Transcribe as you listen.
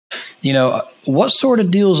what sort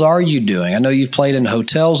of deals are you doing? I know you've played in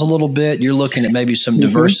hotels a little bit. You're looking at maybe some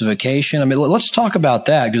diversification. I mean, let's talk about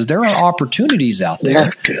that because there are opportunities out there.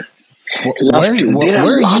 Love to. Where are you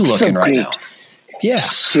looking right now? Yeah.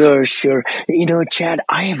 Sure. Chad,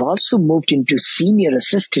 I have also moved into senior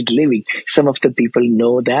assisted living. Some of the people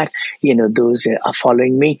know that, those are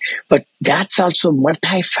following me. But that's also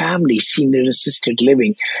multifamily senior assisted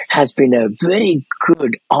living has been a very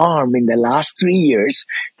good arm in the last 3 years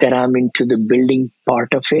that I'm into the building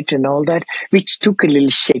part of it and all that, which took a little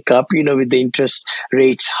shake up, with the interest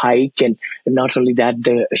rates hike. And not only that,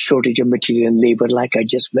 the shortage of material and labor, like I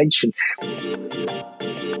just mentioned.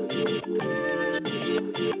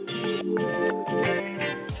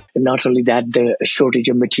 Not only that, the shortage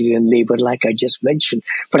of material and labor, like I just mentioned,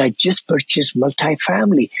 but I just purchased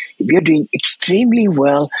multifamily. We are doing extremely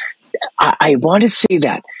well. I want to say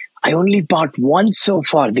that I only bought one so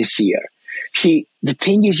far this year. See, the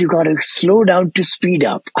thing is you got to slow down to speed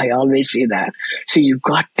up. I always say that. So you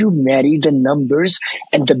got to marry the numbers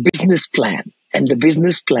and the business plan.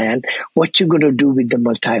 What you're going to do with the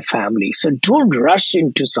multifamily. So don't rush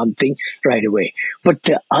into something right away. But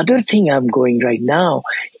the other thing I'm going right now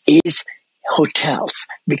is hotels.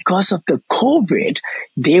 Because of the COVID,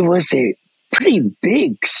 there was a pretty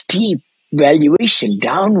big, steep valuation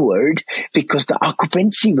downward because the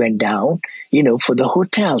occupancy went down, for the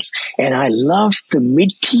hotels. And I love the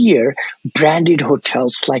mid-tier branded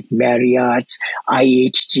hotels like Marriott's,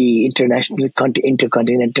 IHG,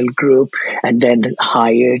 Intercontinental Group, and then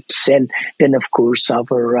Hyatt's, and then of course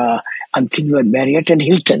our, I'm thinking about Marriott and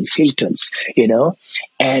Hilton's,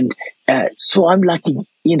 and so I'm lucky,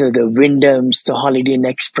 the Wyndhams, the Holiday Inn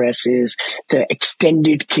Expresses, the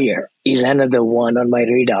extended care is another one on my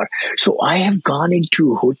radar. So I have gone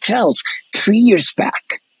into hotels 3 years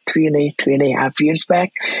back, three and a half years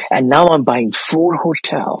back, and now I'm buying 4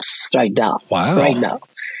 hotels right now. Wow. Right now.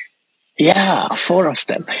 Yeah, 4 of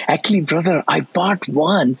them. Actually, brother, I bought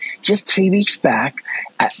one just 3 weeks back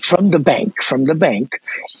from the bank.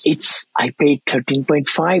 I paid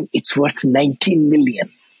 13.5. It's worth 19 million.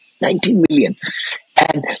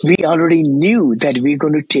 And we already knew that we're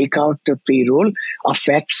going to take out the payroll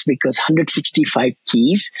effects because 165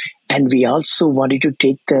 keys. And we also wanted to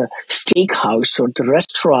take the steakhouse or the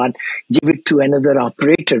restaurant, give it to another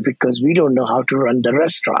operator because we don't know how to run the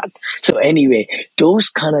restaurant. So anyway, those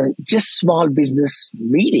kind of just small business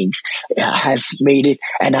meetings has made it.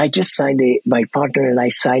 And I just my partner and I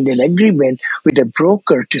signed an agreement with a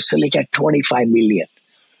broker to sell it at 25 million.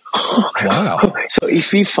 Wow. So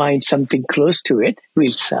if we find something close to it,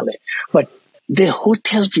 we'll sell it. But the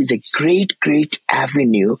hotels is a great, great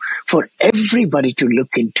avenue for everybody to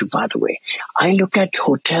look into, by the way. I look at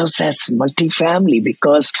hotels as multifamily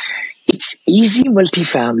because it's easy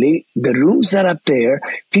multifamily. The rooms are up there.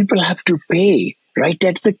 People have to pay right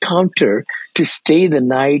at the counter to stay the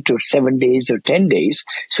night or 7 days or 10 days.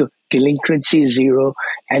 So delinquency is 0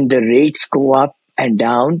 and the rates go up and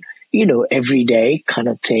down, every day kind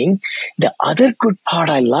of thing. The other good part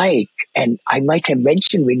I like, and I might have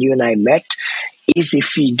mentioned when you and I met, is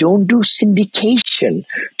if we don't do syndication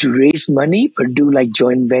to raise money, but do like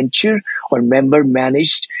joint venture or member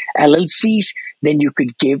managed LLCs, then you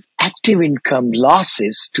could give active income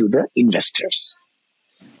losses to the investors.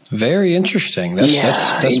 Very interesting.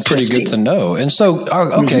 That's pretty good to know. And so,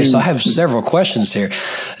 okay, so I have several questions here.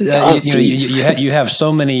 You have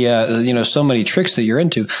so many, so many tricks that you're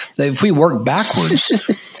into. If we work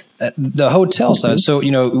backwards, the hotel side. So,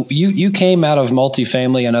 you came out of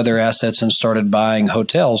multifamily and other assets and started buying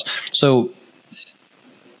hotels. So,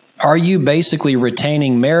 are you basically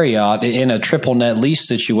retaining Marriott in a triple net lease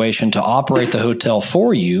situation to operate the hotel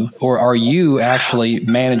for you, or are you actually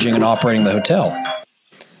managing and operating the hotel?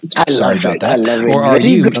 Sorry about that. I love it. Or are Very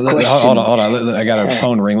you? good question. Hold on. I got a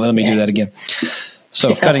phone ring. Let me do that again.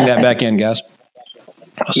 So cutting that back in, guys.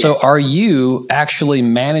 So are you actually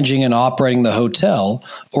managing and operating the hotel,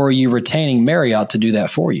 or are you retaining Marriott to do that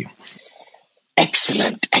for you?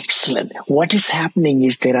 Excellent. What is happening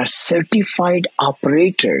is there are certified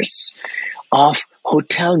operators of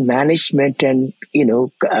hotel management and,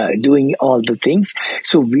 doing all the things.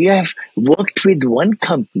 So we have worked with one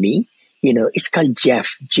company. It's called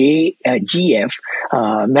GF,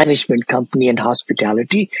 Management Company and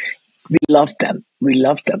Hospitality. We love them.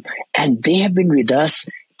 And they have been with us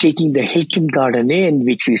taking the Hilton Garden Inn,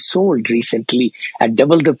 which we sold recently at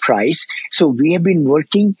double the price. So we have been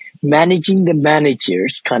working, managing the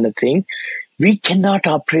managers kind of thing. We cannot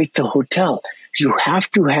operate the hotel. You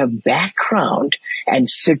have to have background and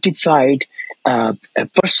certified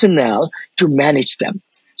personnel to manage them.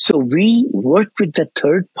 So we work with the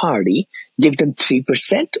third party, give them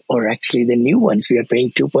 3%, or actually the new ones, we are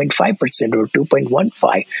paying 2.5% or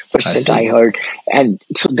 2.15%, I heard. And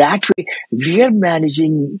so that way, we are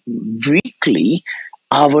managing weekly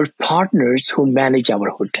our partners who manage our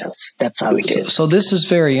hotels. That's how it is. So this is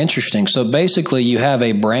very interesting. So basically you have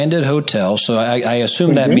a branded hotel. So I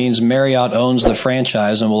assume that means Marriott owns the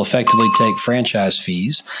franchise and will effectively take franchise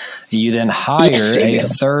fees. You then hire a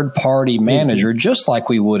third party manager, just like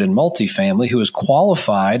we would in multifamily, who is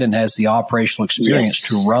qualified and has the operational experience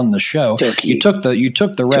to run the show. You took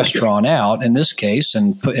the restaurant out in this case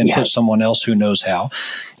and put someone else who knows how.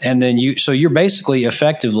 And then you're basically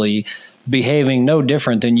effectively behaving no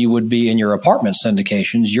different than you would be in your apartment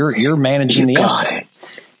syndications. You're managing the asset.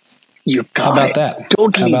 You got How about that?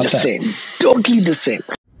 Totally the same. Totally the same.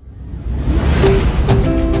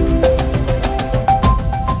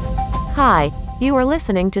 Hi, you are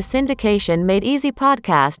listening to Syndication Made Easy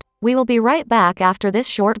podcast. We will be right back after this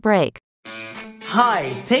short break.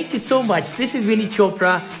 Hi, thank you so much. This is Vinney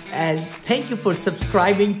Chopra, and thank you for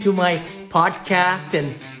subscribing to my podcast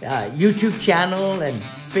and YouTube channel and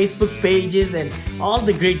Facebook pages and all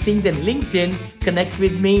the great things, and LinkedIn. Connect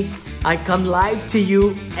with me. I come live to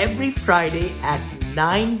you every Friday at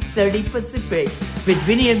 9:30 Pacific with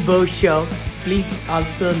Vinney and Bo show. Please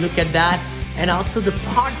also look at that. And also the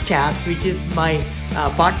podcast, which is my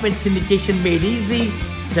Apartment Syndication Made Easy.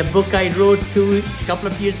 The book I wrote a couple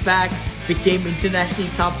of years back became international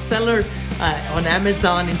top seller on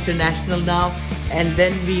Amazon International now. And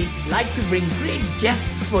then we like to bring great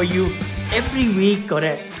guests for you every week or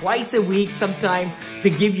twice a week sometime to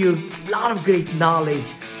give you a lot of great knowledge.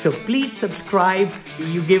 So please subscribe.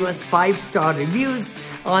 You give us 5-star reviews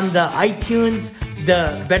on the iTunes.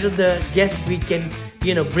 The better the guests we can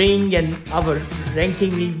bring, and our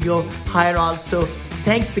ranking will go higher also.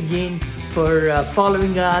 Thanks again for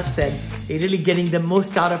following us and really getting the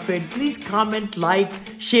most out of it. Please comment, like,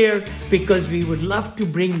 share, because we would love to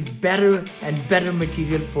bring better and better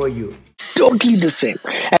material for you. Totally the same.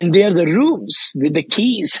 And they are the rooms with the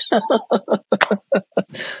keys.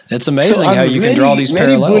 It's amazing how you can draw these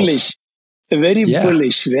parallels. Very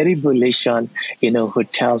bullish on,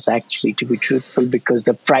 hotels, actually, to be truthful, because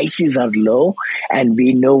the prices are low and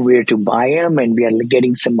we know where to buy them, and we are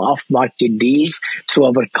getting some off-market deals through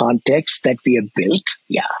our contacts that we have built.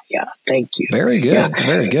 Yeah. Thank you. Very good.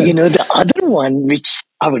 Very good. The other one, which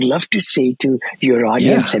I would love to say to your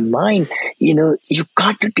audience and mine, you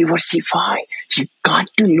got to diversify. You got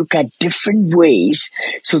to look at different ways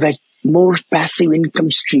so that more passive income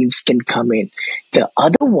streams can come in. The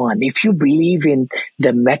other one, if you believe in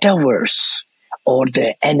the metaverse or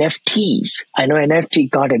the NFTs, I know NFT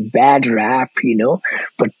got a bad rap,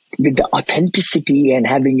 but with the authenticity and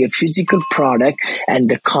having a physical product and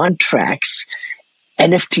the contracts,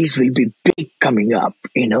 NFTs will be big coming up,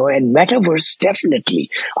 and metaverse, definitely.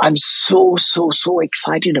 I'm so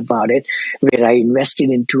excited about it, where I invested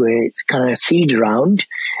into a kind of seed round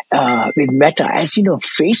with Meta. As you know,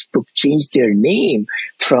 Facebook changed their name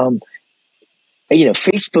from,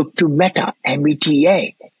 Facebook to Meta,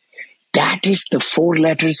 META. That is the 4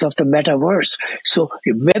 letters of the metaverse. So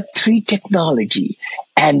Web3 technology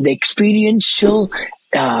and the experiential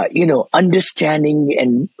understanding,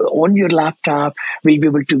 and on your laptop, we'll be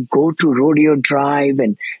able to go to Rodeo Drive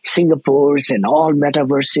and Singapore's and all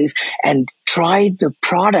metaverses and try the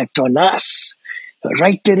product on us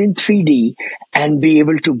right there in 3D and be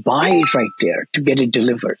able to buy it right there to get it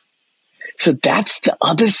delivered. So that's the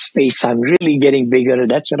other space I'm really getting bigger. And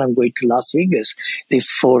that's when I'm going to Las Vegas this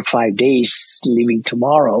 4 or 5 days, leaving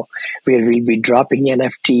tomorrow, where we'll be dropping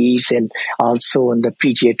NFTs and also on the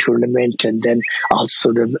PGA tournament, and then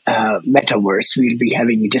also the metaverse. We'll be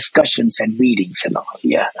having discussions and meetings and all.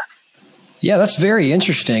 Yeah. Yeah, that's very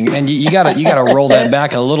interesting, and you got to roll that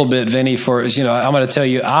back a little bit, Vinney. I'm going to tell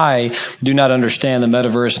you, I do not understand the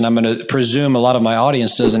metaverse, and I'm going to presume a lot of my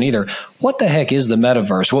audience doesn't either. What the heck is the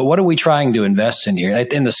metaverse? What are we trying to invest in here,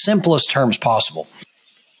 in the simplest terms possible?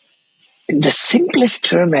 The simplest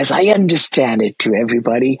term, as I understand it to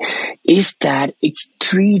everybody, is that it's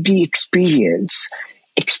 3D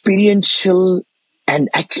experiential. And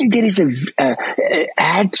actually, there is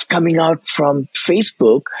ads coming out from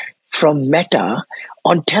Facebook, from Meta,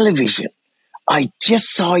 on television. I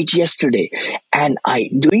just saw it yesterday, and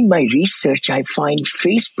doing my research, I find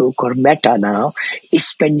Facebook, or Meta now, is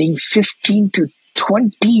spending $15 to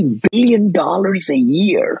 $20 billion a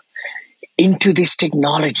year into this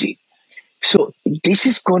technology. So this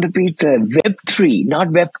is going to be the Web3, not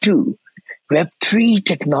Web2, Web3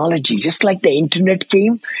 technology. Just like the internet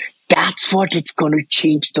came, that's what it's going to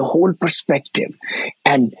change the whole perspective.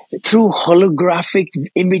 And through holographic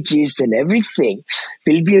images and everything,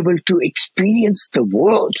 we'll be able to experience the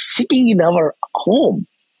world sitting in our home.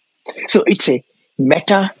 So it's a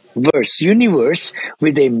metaverse, universe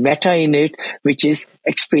with a meta in it, which is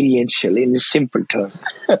experiential in a simple term.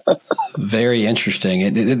 Very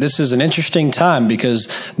interesting. This is an interesting time because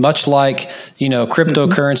much like,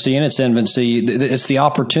 cryptocurrency in its infancy, it's the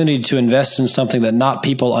opportunity to invest in something that not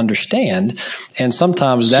people understand. And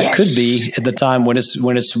sometimes that could be at the time when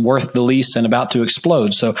it's worth the least and about to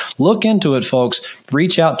explode. So look into it, folks.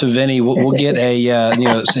 Reach out to Vinney. We'll get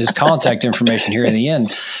his contact information here in the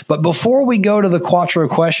end. But before we go to the Quattro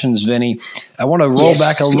questions, Vinney, I want to roll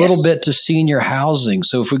back a little bit to senior housing.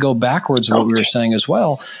 So if we go backwards, what we were saying as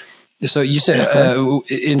well. So you said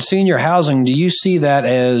in senior housing, do you see that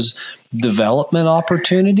as development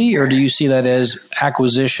opportunity or do you see that as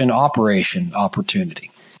acquisition operation opportunity?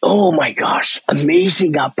 Oh my gosh,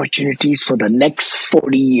 amazing opportunities for the next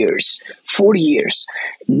 40 years. 40 years.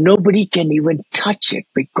 Nobody can even touch it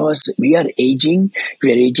because we are aging.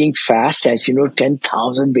 We are aging fast. As you know,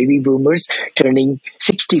 10,000 baby boomers turning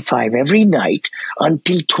 65 every night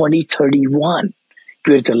until 2031.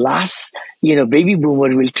 Where the last, baby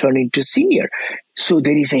boomer will turn into senior. So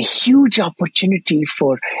there is a huge opportunity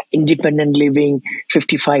for independent living,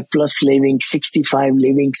 55 plus living, 65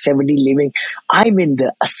 living, 70 living. I'm in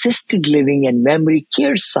the assisted living and memory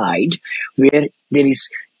care side where there is,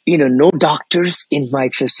 no doctors in my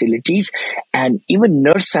facilities and even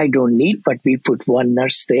nurse I don't need, but we put one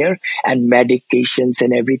nurse there and medications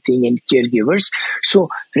and everything and caregivers. So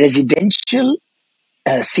residential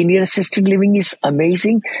senior assisted living is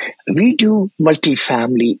amazing. We do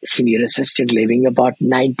multifamily senior assisted living, about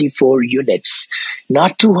 94 units,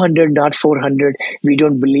 not 200, not 400. We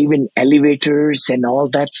don't believe in elevators and all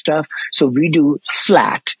that stuff. So we do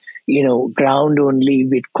flat, ground only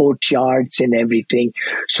with courtyards and everything.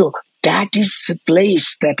 So that is a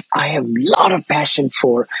place that I have a lot of passion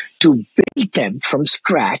for to build them from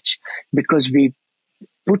scratch because we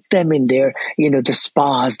put them in there, the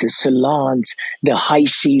spas, the salons, the high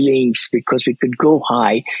ceilings, because we could go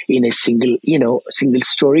high in a single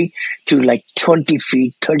story to like 20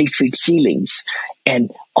 feet, 30 feet ceilings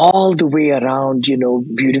and all the way around,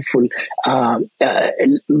 beautiful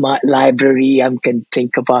library I can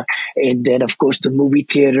think about. And then, of course, the movie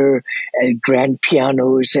theater, grand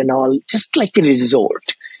pianos and all, just like a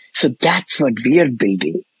resort. So that's what we are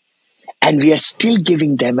building. And we are still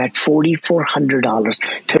giving them at $4,400,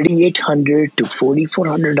 $3,800 to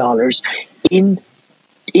 $4,400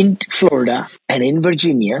 in Florida and in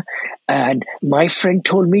Virginia. And my friend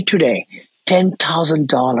told me today,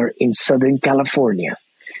 $10,000 in Southern California.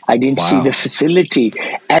 I didn't see the facility.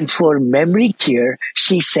 And for memory care,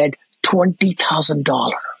 she said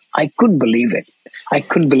 $20,000. I couldn't believe it. I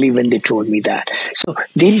couldn't believe when they told me that. So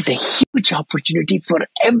there is a huge opportunity for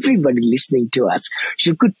everybody listening to us.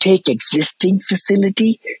 You could take existing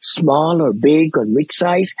facility, small or big or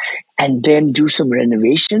mid-size, and then do some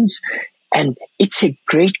renovations. And it's a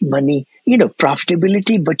great money,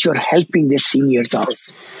 profitability, but you're helping the seniors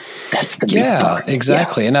also. That's the big part.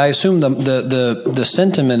 Exactly. Yeah. And I assume the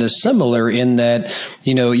sentiment is similar in that,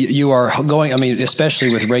 you are going,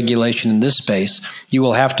 especially with regulation in this space, you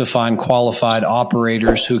will have to find qualified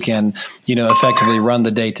operators who can, effectively run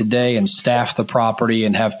the day to day and staff the property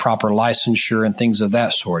and have proper licensure and things of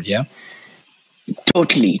that sort. Yeah.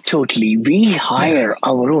 Totally. We hire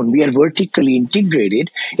our own. We are vertically integrated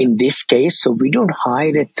in this case, so we don't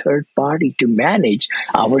hire a third party to manage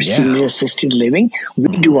our senior assisted living.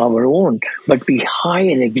 We do our own, but we hire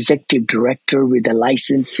an executive director with the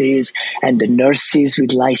licenses and the nurses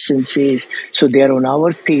with licenses. So they're on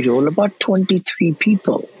our payroll, about 23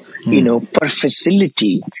 people, per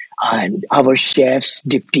facility. And our chefs,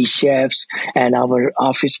 deputy chefs, and our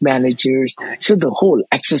office managers. So the whole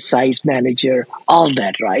exercise manager, all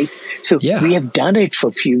that, right? So we have done it for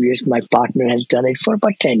a few years. My partner has done it for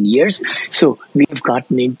about 10 years. So we've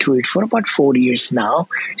gotten into it for about 4 years now.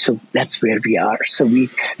 So that's where we are. So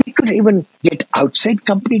we could even get outside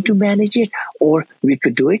company to manage it, or we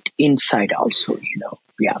could do it inside also,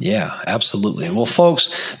 Yeah, absolutely. Well,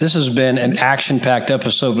 folks, this has been an action-packed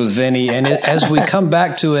episode with Vinney. And as we come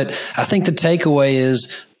back to it, I think the takeaway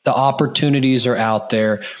is the opportunities are out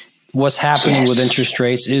there. What's happening with interest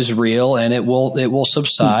rates is real and it will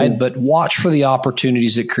subside, but watch for the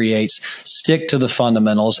opportunities it creates, stick to the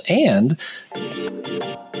fundamentals, and